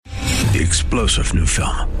the explosive new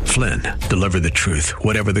film, Flynn, Deliver the Truth,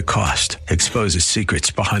 Whatever the Cost, exposes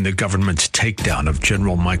secrets behind the government's takedown of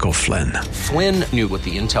General Michael Flynn. Flynn knew what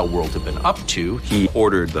the intel world had been up to. He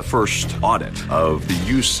ordered the first audit of the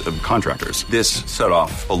use of contractors. This set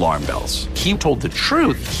off alarm bells. He told the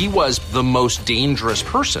truth. He was the most dangerous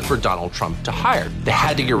person for Donald Trump to hire. They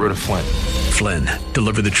had to get rid of Flynn. Flynn,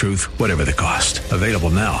 Deliver the Truth, Whatever the Cost. Available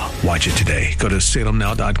now. Watch it today. Go to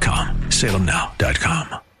salemnow.com.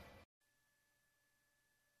 salemnow.com.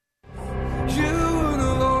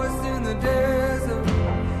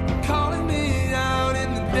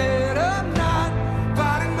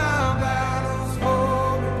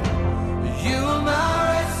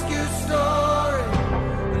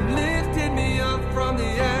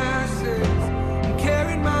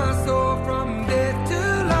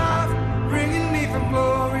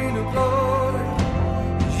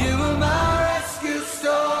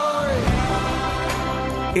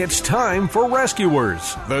 It's time for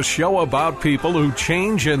Rescuers, the show about people who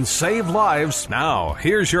change and save lives. Now,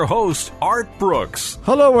 here's your host, Art Brooks.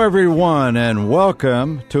 Hello, everyone, and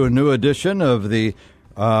welcome to a new edition of the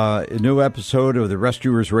new episode of the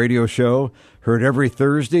Rescuers Radio Show, heard every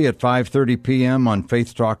Thursday at 5:30 p.m. on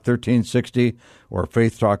Faith Talk 1360 or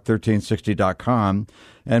faithtalk1360.com.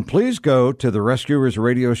 And please go to the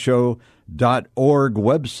rescuersradioshow.org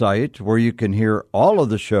website, where you can hear all of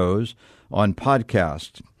the shows on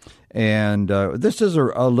podcast. And this is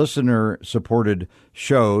a listener-supported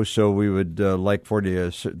show, so we would like for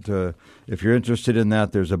you to, if you're interested in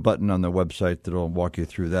that, there's a button on the website that will walk you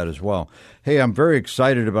through that as well. Hey, I'm very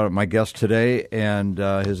excited about my guest today, and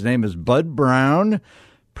his name is Bud Brown,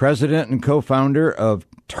 president and co-founder of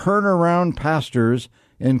Turnaround Pastors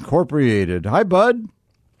Incorporated. Hi, Bud.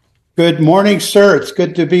 Good morning, sir. It's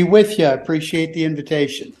good to be with you. I appreciate the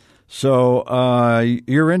invitation. So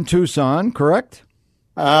you're in Tucson, correct?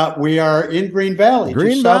 We are in Green Valley.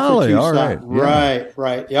 Green Valley, all right. Yeah.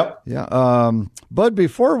 Right, yep. Yeah. Bud,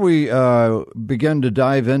 before we begin to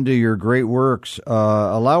dive into your great works,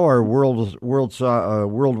 allow our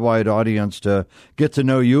worldwide audience to get to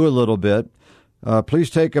know you a little bit. Please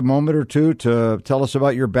take a moment or two to tell us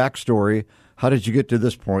about your backstory. How did you get to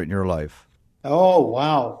this point in your life? Oh,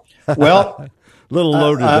 wow. Well, a little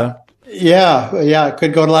loaded, huh? Yeah, it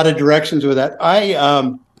could go in a lot of directions with that.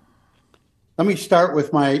 Let me start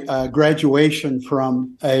with my graduation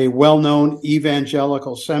from a well-known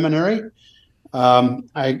evangelical seminary.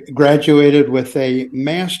 I graduated with a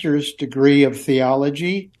master's degree of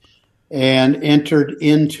theology and entered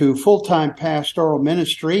into full-time pastoral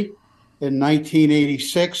ministry in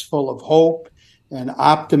 1986, full of hope and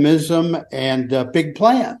optimism and big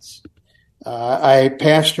plans. I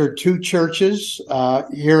pastored two churches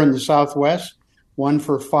here in the Southwest, one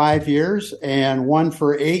for 5 years and one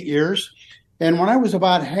for 8 years. And when I was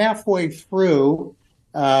about halfway through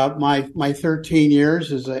my 13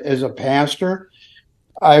 years as a pastor,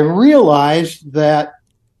 I realized that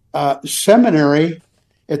seminary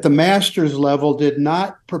at the master's level did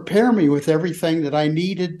not prepare me with everything that I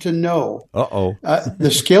needed to know.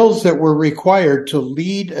 The skills that were required to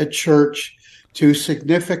lead a church to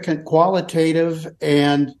significant qualitative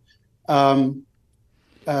and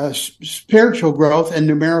spiritual growth and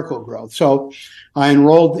numerical growth. So I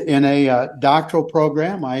enrolled in a doctoral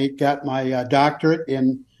program. I got my doctorate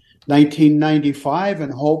in 1995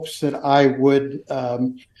 in hopes that I would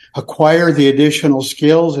acquire the additional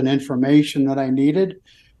skills and information that I needed.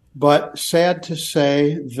 But sad to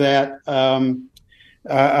say that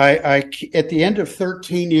I at the end of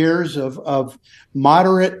 13 years of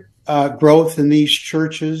moderate growth in these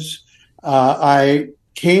churches, I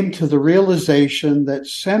came to the realization that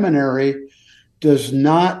seminary does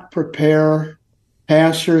not prepare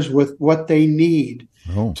pastors with what they need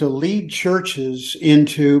to lead churches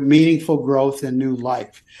into meaningful growth and new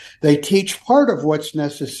life. They teach part of what's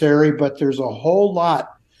necessary, but there's a whole lot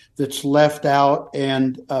that's left out.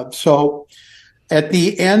 And so at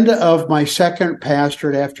the end of my second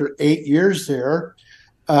pastorate, after 8 years there,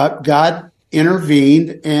 God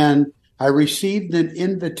intervened, and I received an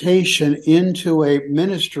invitation into a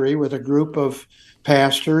ministry with a group of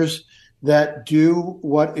pastors that do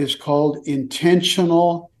what is called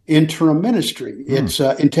intentional interim ministry. It's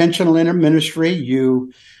intentional interim ministry.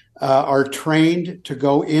 You are trained to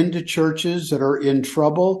go into churches that are in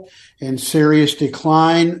trouble and serious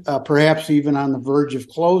decline, perhaps even on the verge of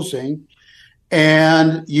closing,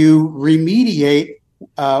 and you remediate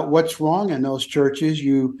what's wrong in those churches.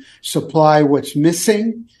 You supply what's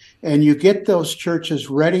missing, and you get those churches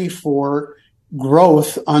ready for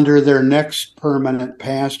growth under their next permanent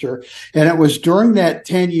pastor. And it was during that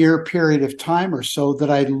 10-year period of time or so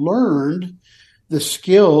that I learned the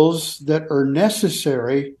skills that are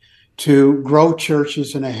necessary to grow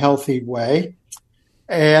churches in a healthy way.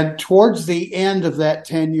 And towards the end of that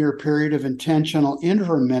 10-year period of intentional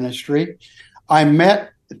interim ministry, I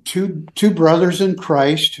met two brothers in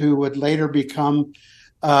Christ who would later become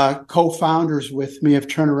co-founders with me of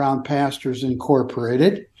Turnaround Pastors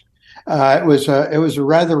Incorporated. It was a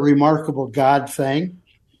rather remarkable God thing.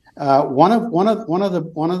 One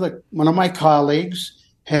of my colleagues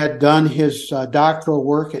had done his doctoral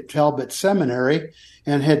work at Talbot Seminary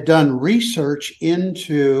and had done research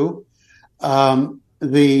into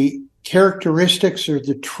the characteristics or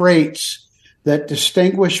the traits that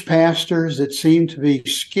distinguish pastors that seem to be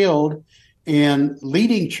skilled in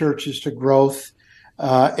leading churches to growth,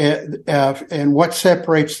 and what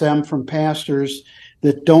separates them from pastors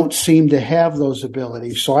that don't seem to have those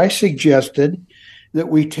abilities. So I suggested that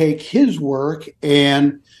we take his work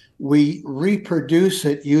and we reproduce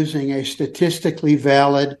it using a statistically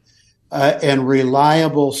valid and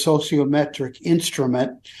reliable sociometric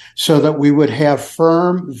instrument so that we would have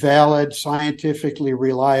firm, valid, scientifically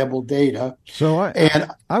reliable data. So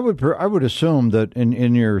I would assume that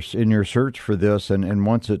in your search for this and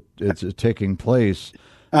once it's taking place,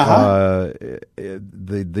 the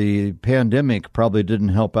pandemic probably didn't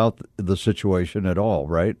help out the situation at all,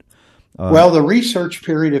 right? Well, the research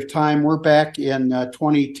period of time, we're back in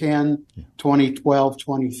 2010, 2012,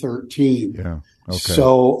 2013. Yeah. Okay.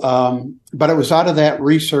 So, but it was out of that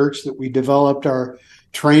research that we developed our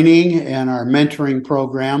training and our mentoring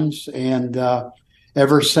programs. And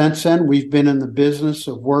ever since then, we've been in the business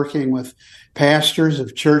of working with pastors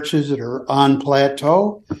of churches that are on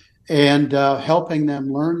plateau and helping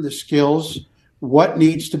them learn the skills, what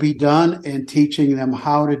needs to be done, and teaching them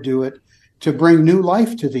how to do it to bring new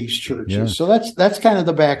life to these churches. Yeah. So that's kind of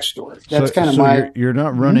the backstory. That's you're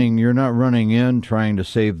not running in trying to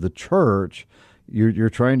save the church. You're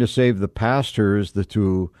trying to save the pastors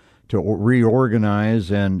to reorganize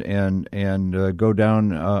and go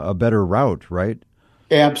down a better route, right?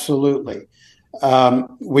 Absolutely.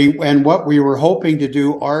 What we were hoping to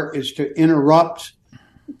do, Art, is to interrupt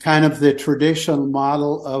kind of the traditional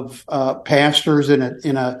model of pastors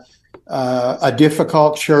in a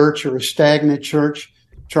difficult church or a stagnant church,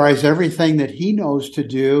 tries everything that he knows to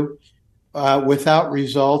do without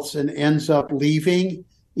results and ends up leaving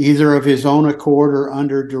either of his own accord or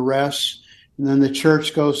under duress. And then the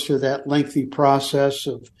church goes through that lengthy process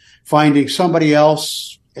of finding somebody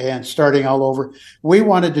else and starting all over. We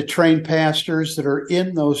wanted to train pastors that are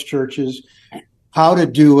in those churches how to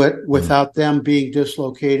do it without them being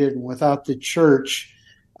dislocated and without the church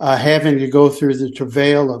having to go through the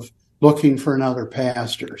travail of looking for another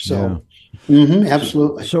pastor. So,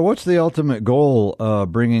 absolutely. So what's the ultimate goal?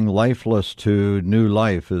 Bringing lifeless to new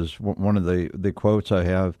life is one of the quotes I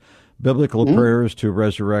have. Biblical prayers to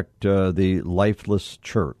resurrect the lifeless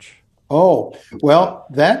church. Oh, well,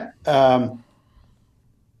 that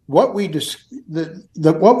what we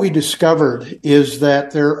discovered is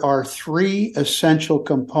that there are three essential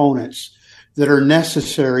components that are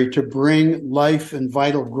necessary to bring life and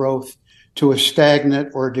vital growth to a stagnant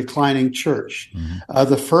or declining church.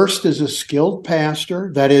 The first is a skilled pastor,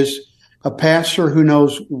 that is, a pastor who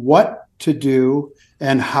knows what to do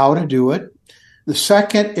and how to do it. The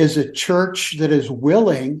second is a church that is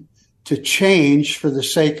willing to change for the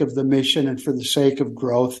sake of the mission and for the sake of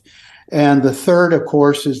growth. And the third, of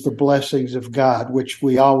course, is the blessings of God, which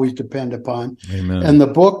we always depend upon. Amen. And the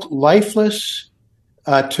book, Lifeless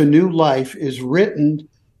to New Life, is written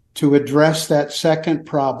to address that second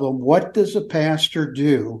problem. What does a pastor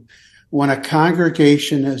do when a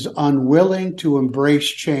congregation is unwilling to embrace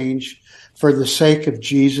change for the sake of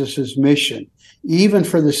Jesus' mission, even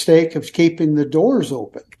for the sake of keeping the doors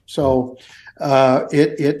open? So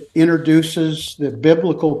it introduces the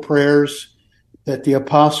biblical prayers that the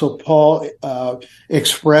Apostle Paul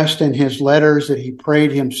expressed in his letters that he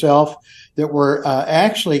prayed himself, that were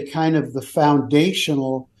actually kind of the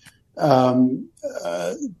foundational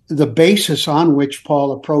the basis on which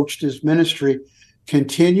Paul approached his ministry,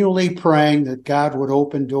 continually praying that God would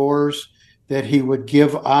open doors, that he would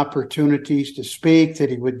give opportunities to speak, that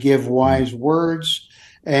he would give wise words,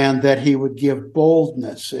 and that he would give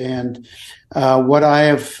boldness. And what I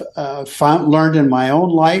have learned in my own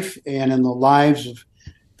life and in the lives of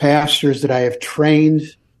pastors that I have trained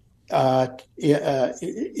to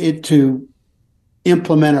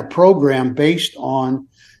implement a program based on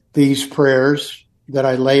these prayers that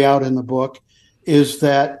I lay out in the book, is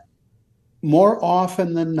that more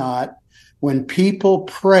often than not, when people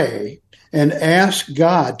pray and ask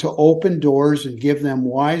God to open doors and give them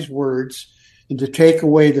wise words and to take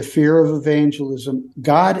away the fear of evangelism,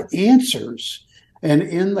 God answers And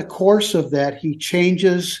in the course of that, he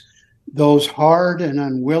changes those hard and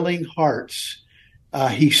unwilling hearts.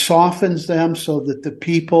 He softens them so that the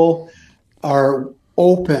people are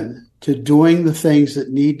open to doing the things that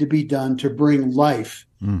need to be done to bring life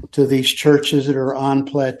to these churches that are on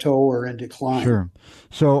plateau or in decline. Sure.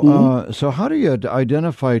 So, so how do you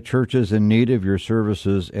identify churches in need of your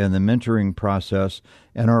services and the mentoring process?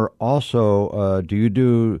 And are also, do you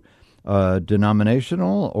do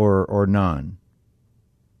denominational or none?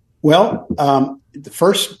 Well, the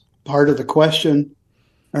first part of the question,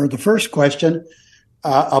 or the first question,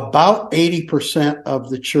 about 80%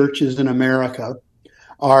 of the churches in America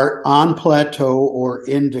are on plateau or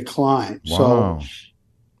in decline. Wow. So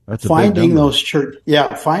That's finding those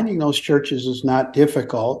churches is not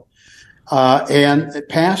difficult. And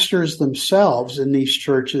pastors themselves in these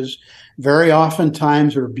churches very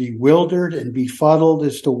oftentimes are bewildered and befuddled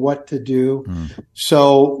as to what to do.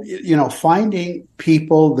 So, finding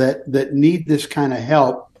people that need this kind of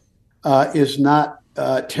help is not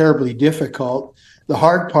terribly difficult. The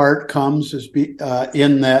hard part comes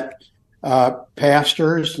in that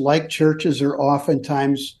pastors, like churches, are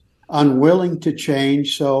oftentimes unwilling to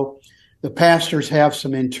change. So the pastors have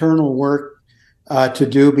some internal work to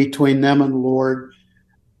do between them and the Lord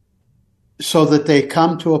so that they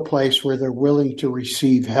come to a place where they're willing to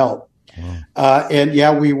receive help. Wow.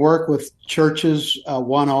 We work with churches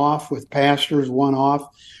one-off, with pastors one-off.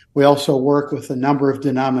 We also work with a number of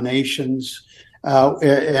denominations.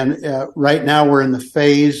 Right now we're in the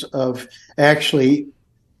phase of actually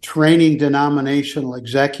training denominational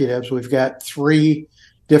executives. We've got 3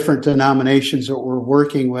 different denominations that we're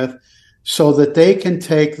working with so that they can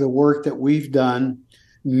take the work that we've done,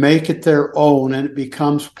 make it their own, and it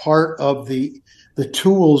becomes part of the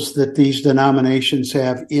tools that these denominations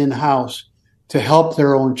have in-house to help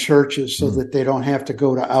their own churches so that they don't have to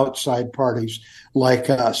go to outside parties like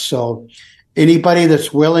us. So anybody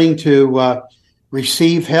that's willing to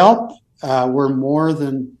receive help, we're more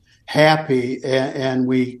than happy, and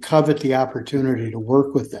we covet the opportunity to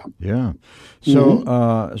work with them. Yeah.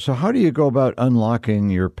 So, so how do you go about unlocking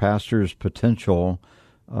your pastor's potential,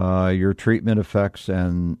 your treatment effects,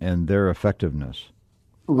 and their effectiveness?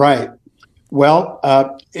 Right. Well,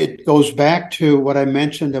 it goes back to what I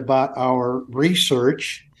mentioned about our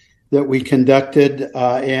research that we conducted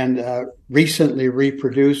and recently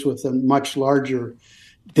reproduced with a much larger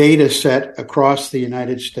data set across the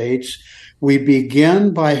United States. We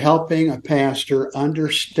begin by helping a pastor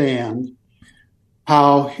understand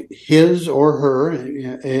how his or her,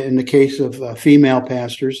 in the case of female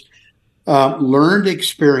pastors, learned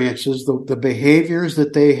experiences, the behaviors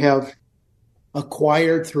that they have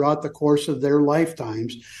acquired throughout the course of their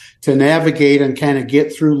lifetimes to navigate and kind of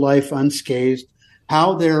get through life unscathed,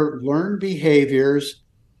 how their learned behaviors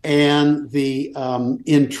and the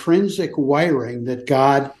intrinsic wiring that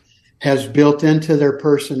God has built into their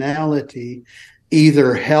personality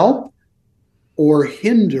either help or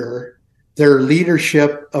hinder their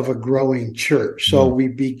leadership of a growing church. So we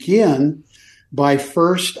begin by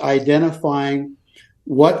first identifying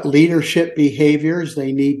what leadership behaviors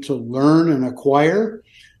they need to learn and acquire,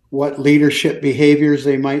 what leadership behaviors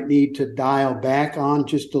they might need to dial back on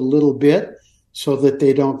just a little bit so that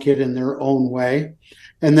they don't get in their own way.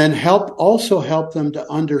 And then help them to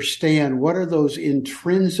understand what are those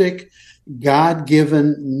intrinsic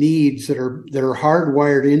God-given needs that are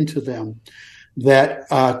hardwired into them that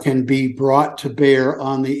can be brought to bear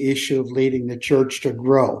on the issue of leading the church to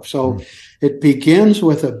grow. So it begins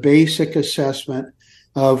with a basic assessment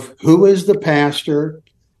of who is the pastor,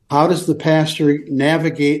 how does the pastor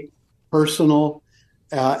navigate personal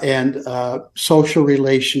and social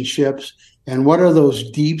relationships, and what are those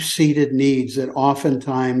deep-seated needs that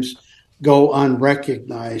oftentimes go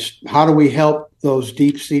unrecognized? How do we help those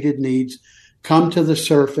deep-seated needs come to the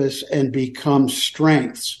surface and become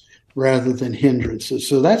strengths rather than hindrances?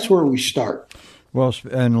 So that's where we start. Well,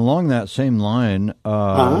 and along that same line,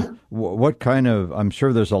 what kind of, I'm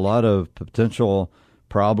sure there's a lot of potential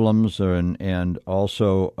problems and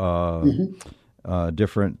also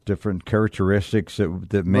different characteristics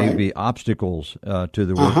that may be obstacles to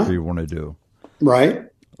the work you want to do. Right.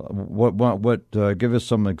 What give us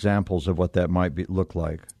some examples of what that might look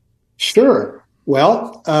like. Sure.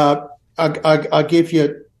 Well, I'll give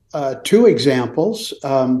you 2 examples.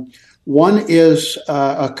 One is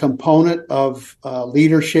a component of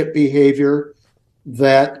leadership behavior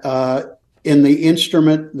that in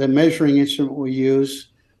the measuring instrument we use,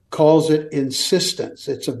 calls it insistence.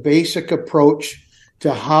 It's a basic approach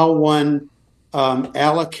to how one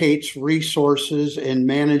allocates resources and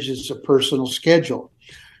manages a personal schedule.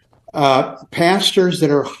 Pastors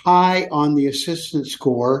that are high on the assistant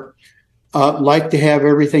score like to have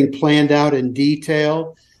everything planned out in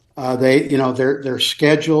detail. Their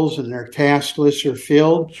schedules and their task lists are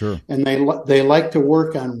filled, sure. And they like to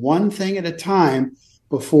work on one thing at a time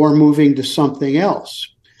before moving to something else.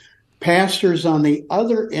 Pastors on the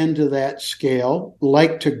other end of that scale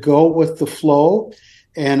like to go with the flow,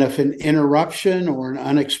 and if an interruption or an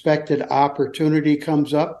unexpected opportunity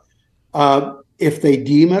comes up, if they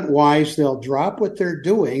deem it wise, they'll drop what they're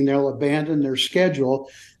doing, they'll abandon their schedule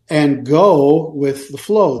and go with the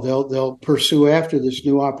flow. They'll pursue after this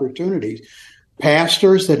new opportunity.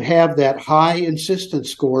 Pastors that have that high insistence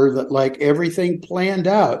score, that like everything planned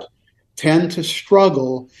out, tend to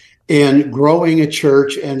struggle in growing a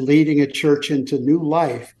church and leading a church into new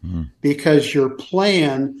life, because your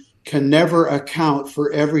plan can never account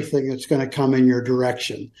for everything that's going to come in your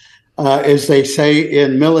direction. As they say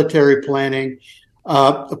in military planning,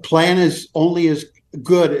 a plan is only as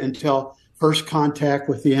good until first contact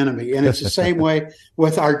with the enemy. And it's the same way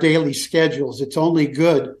with our daily schedules. It's only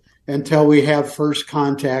good until we have first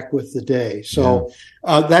contact with the day. So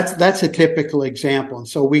that's a typical example. And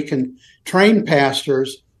so we can train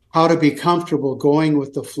pastors how to be comfortable going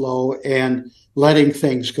with the flow and letting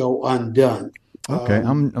things go undone. Okay,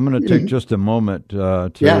 I'm going to take just a moment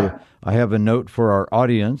I have a note for our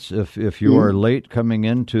audience. If you are late coming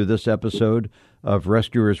into this episode of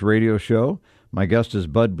Rescuers Radio Show, my guest is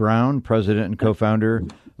Bud Brown, president and co-founder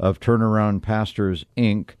of Turnaround Pastors,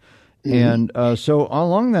 Inc. And so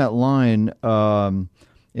along that line,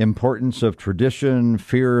 importance of tradition,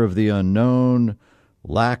 fear of the unknown,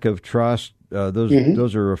 lack of trust,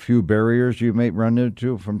 those are a few barriers you may run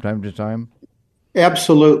into from time to time?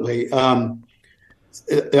 Absolutely.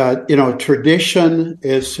 Tradition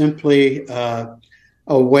is simply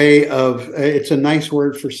a way of, it's a nice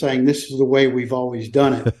word for saying this is the way we've always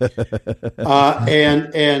done it.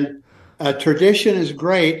 And tradition is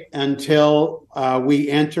great until we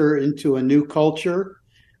enter into a new culture,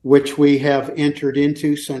 which we have entered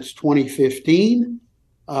into since 2015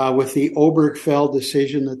 with the Obergefell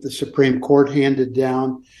decision that the Supreme Court handed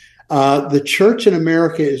down. The church in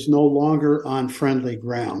America is no longer on friendly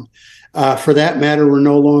ground. For that matter, we're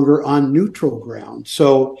no longer on neutral ground.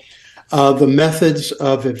 So the methods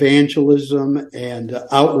of evangelism and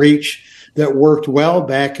outreach that worked well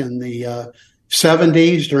back in the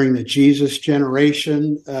 70s during the Jesus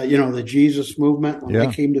generation, the Jesus movement when they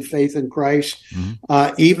came to faith in Christ,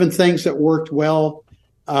 even things that worked well,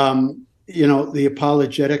 the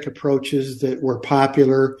apologetic approaches that were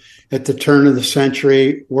popular at the turn of the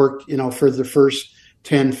century worked, for the first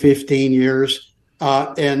 10, 15 years.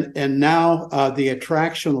 And now the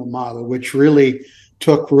attractional model, which really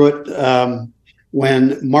took root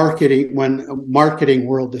when marketing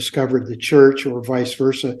world discovered the church, or vice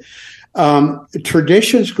versa.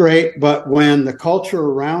 Tradition's great, but when the culture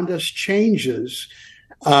around us changes,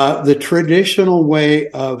 the traditional way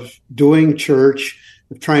of doing church,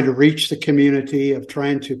 of trying to reach the community, of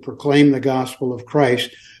trying to proclaim the gospel of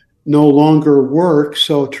Christ, no longer works.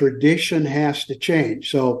 So tradition has to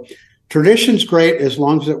change. So tradition's great as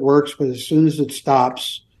long as it works, but as soon as it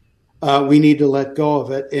stops, we need to let go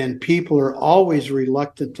of it. And people are always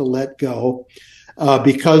reluctant to let go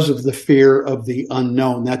because of the fear of the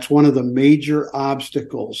unknown. That's one of the major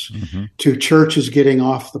obstacles to churches getting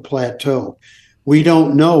off the plateau. We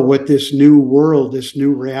don't know what this new world, this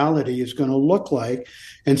new reality is going to look like.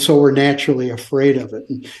 And so we're naturally afraid of it.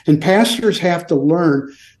 And pastors have to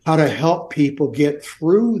learn how to help people get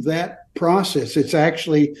through that process. It's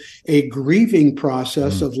actually a grieving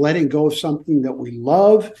process of letting go of something that we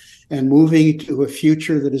love and moving to a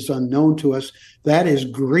future that is unknown to us. That is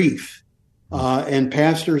grief. And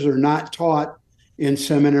pastors are not taught in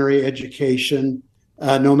seminary education,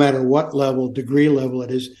 no matter what degree level it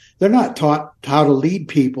is. They're not taught how to lead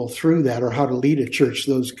people through that, or how to lead a church,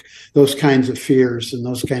 those kinds of fears and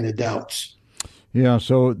those kind of doubts. Yeah,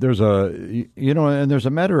 so there's and there's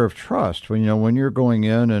a matter of trust when you're going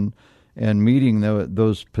in and meeting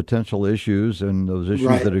those potential issues and those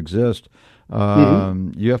issues that exist.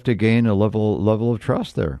 You have to gain a level of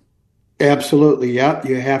trust there. Absolutely, yeah.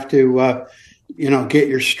 You have to, get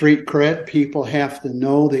your street cred. People have to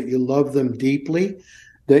know that you love them deeply,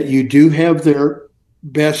 that you do have their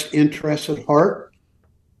best interests at heart,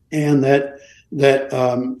 and that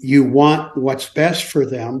you want what's best for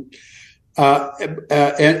them.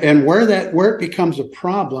 And where it becomes a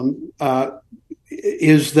problem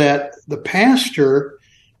is that the pastor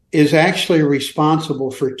is actually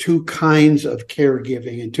responsible for two kinds of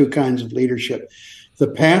caregiving and two kinds of leadership. The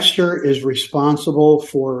pastor is responsible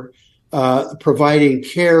for providing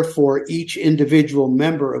care for each individual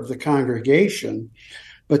member of the congregation.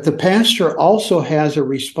 But the pastor also has a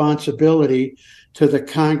responsibility to the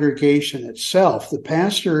congregation itself. The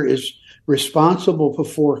pastor is responsible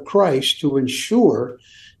before Christ to ensure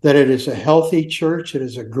that it is a healthy church, it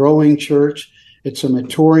is a growing church, it's a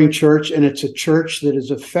maturing church, and it's a church that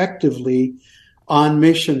is effectively on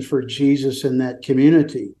mission for Jesus in that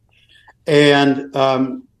community.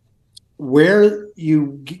 And where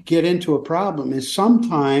you get into a problem is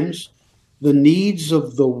sometimes the needs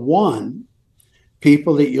of the one,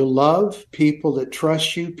 people that you love, people that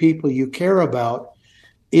trust you, people you care about,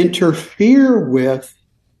 interfere with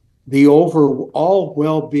the overall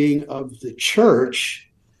well-being of the church.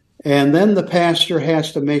 And then the pastor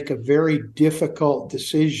has to make a very difficult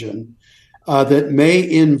decision that may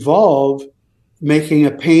involve making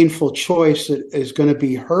a painful choice that is going to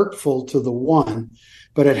be hurtful to the one,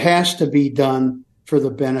 but it has to be done for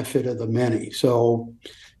the benefit of the many. So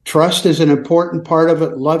trust is an important part of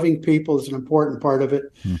it. Loving people is an important part of it.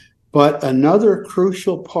 But another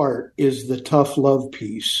crucial part is the tough love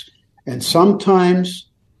piece. And sometimes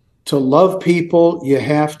to love people, you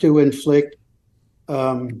have to inflict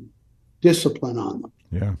discipline on them.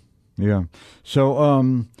 Yeah.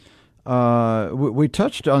 So we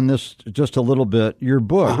touched on this just a little bit. Your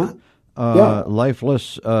book,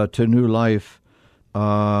 Lifeless to New Life.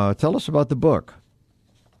 Tell us about the book.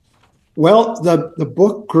 Well, the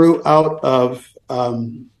book grew out of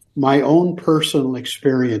my own personal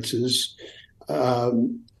experiences.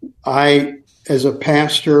 I, as a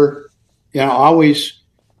pastor, always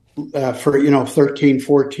for 13,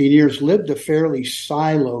 14 years, lived a fairly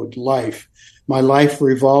siloed life. My life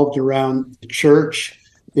revolved around the church,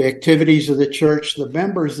 the activities of the church, the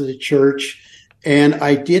members of the church, and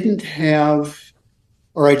I didn't take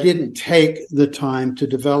the time to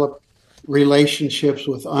develop relationships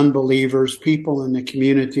with unbelievers, people in the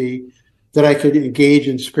community, that I could engage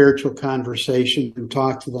in spiritual conversation and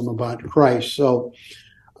talk to them about Christ. So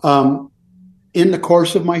in the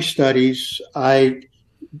course of my studies, I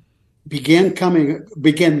began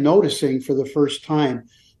noticing for the first time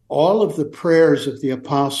all of the prayers of the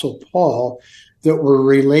Apostle Paul that were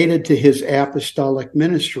related to his apostolic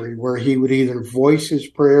ministry, where he would either voice his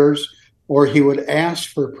prayers or he would ask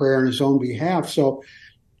for prayer on his own behalf. So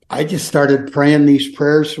I just started praying these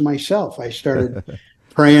prayers for myself. I started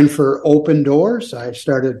praying for open doors. I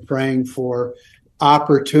started praying for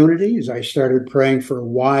opportunities. I started praying for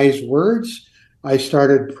wise words. I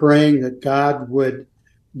started praying that God would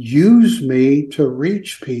use me to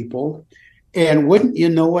reach people. And wouldn't you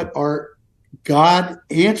know it, Art, God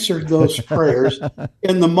answered those prayers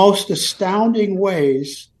in the most astounding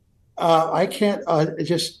ways. I could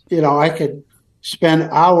spend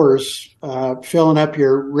hours filling up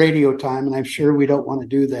your radio time, and I'm sure we don't want to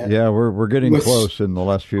do that. Yeah, we're getting close in the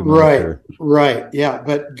last few minutes. Right. Yeah,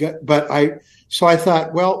 but I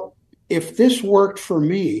thought, well, if this worked for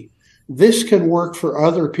me, this can work for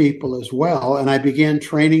other people as well. And I began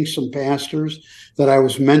training some pastors that I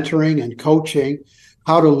was mentoring and coaching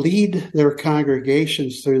how to lead their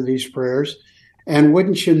congregations through these prayers. And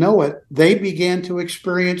wouldn't you know it, they began to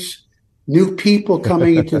experience new people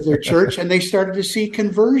coming into their church, and they started to see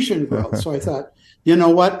conversion growth. So I thought, you know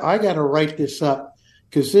what, I got to write this up,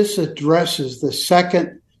 because this addresses the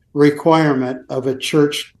second requirement of a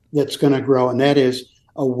church that's going to grow, and that is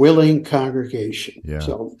a willing congregation. Yeah.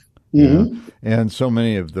 So, yeah. And so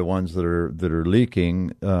many of the ones that are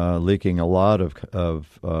leaking a lot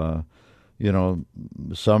of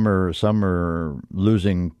some are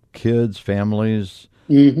losing kids, families,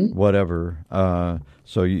 whatever.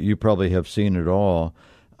 So you probably have seen it all.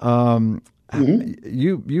 You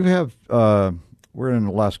have we're in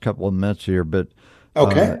the last couple of minutes here, but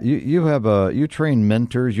okay. You train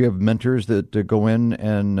mentors. You have mentors that go in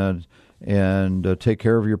and take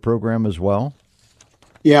care of your program as well.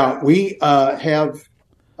 Yeah, we have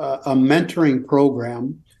a mentoring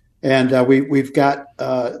program, and we've got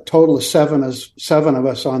a total of seven of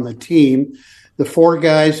us on the team. The four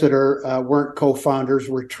guys that weren't co-founders,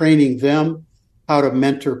 we're training them how to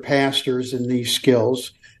mentor pastors in these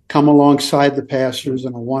skills, come alongside the pastors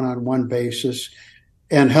on a one-on-one basis,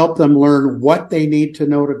 and help them learn what they need to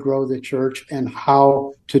know to grow the church and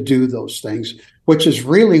how to do those things, which is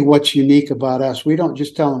really what's unique about us. We don't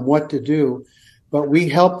just tell them what to do, but we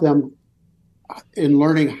help them in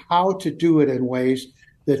learning how to do it in ways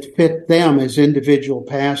that fit them as individual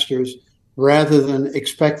pastors, rather than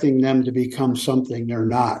expecting them to become something they're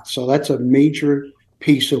not. So that's a major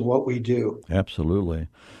piece of what we do. Absolutely.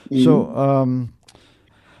 So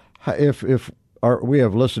if we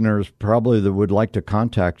have listeners probably that would like to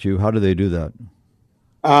contact you, how do they do that?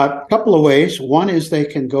 A couple of ways. One is they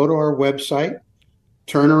can go to our website,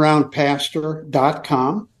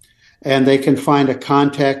 turnaroundpastor.com, and they can find a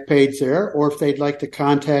contact page there. Or if they'd like to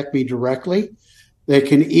contact me directly, they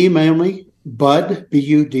can email me, Bud,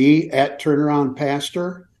 B-U-D, at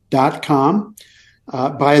turnaroundpastor.com.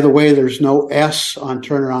 By the way, there's no S on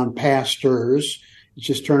Turnaround Pastors. It's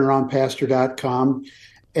just turnaroundpastor.com.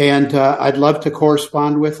 And I'd love to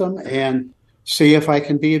correspond with them and see if I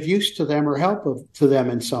can be of use to them or help to them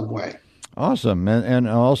in some way. Awesome. And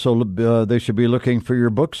also they should be looking for your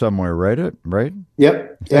book somewhere, right?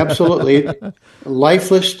 Yep, absolutely.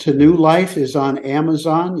 Lifeless to New Life is on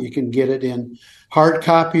Amazon. You can get it in hard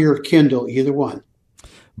copy or Kindle, either one.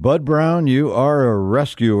 Bud Brown, you are a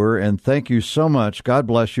rescuer, and thank you so much. God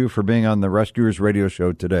bless you for being on the Rescuers Radio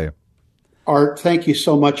Show today. Art, thank you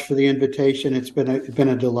so much for the invitation. It's been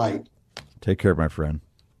a delight. Take care, my friend.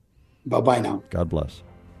 Bye-bye now. God bless.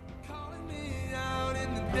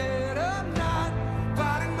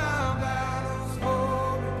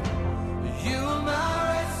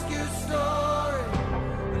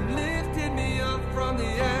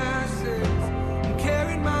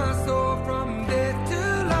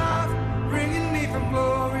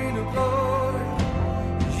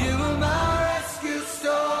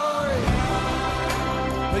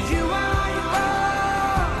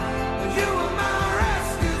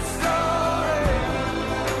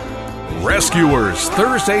 Rescuers,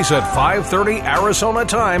 Thursdays at 5:30 Arizona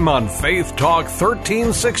time on Faith Talk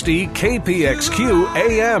 1360 KPXQ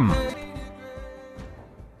AM.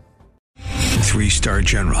 3-star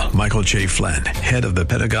General Michael J. Flynn, head of the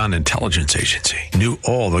Pentagon Intelligence Agency, knew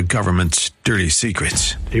all the government's dirty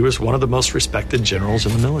secrets. He was one of the most respected generals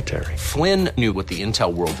in the military. Flynn knew what the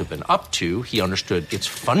intel world had been up to. He understood its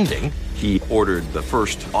funding. He ordered the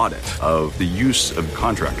first audit of the use of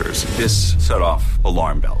contractors. This set off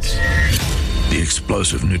alarm bells. The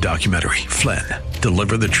explosive new documentary, Flynn,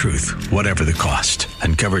 Deliver the Truth, Whatever the Cost,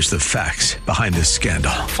 uncovers the facts behind this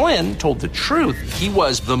scandal. Flynn told the truth. He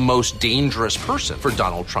was the most dangerous person for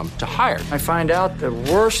Donald Trump to hire. I find out the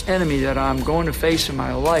worst enemy that I'm going to face in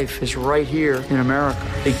my life is right here in America.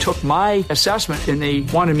 They took my assessment and they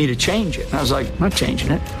wanted me to change it. And I was like, I'm not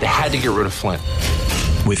changing it. They had to get rid of Flynn.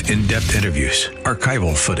 With in-depth interviews,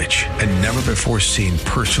 archival footage, and never-before-seen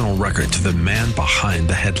personal records of the man behind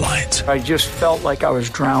the headlines. I just felt like I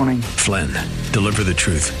was drowning. Flynn, Deliver the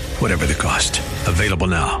Truth, Whatever the Cost. Available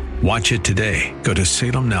now. Watch it today. Go to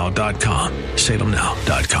salemnow.com.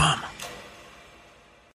 salemnow.com.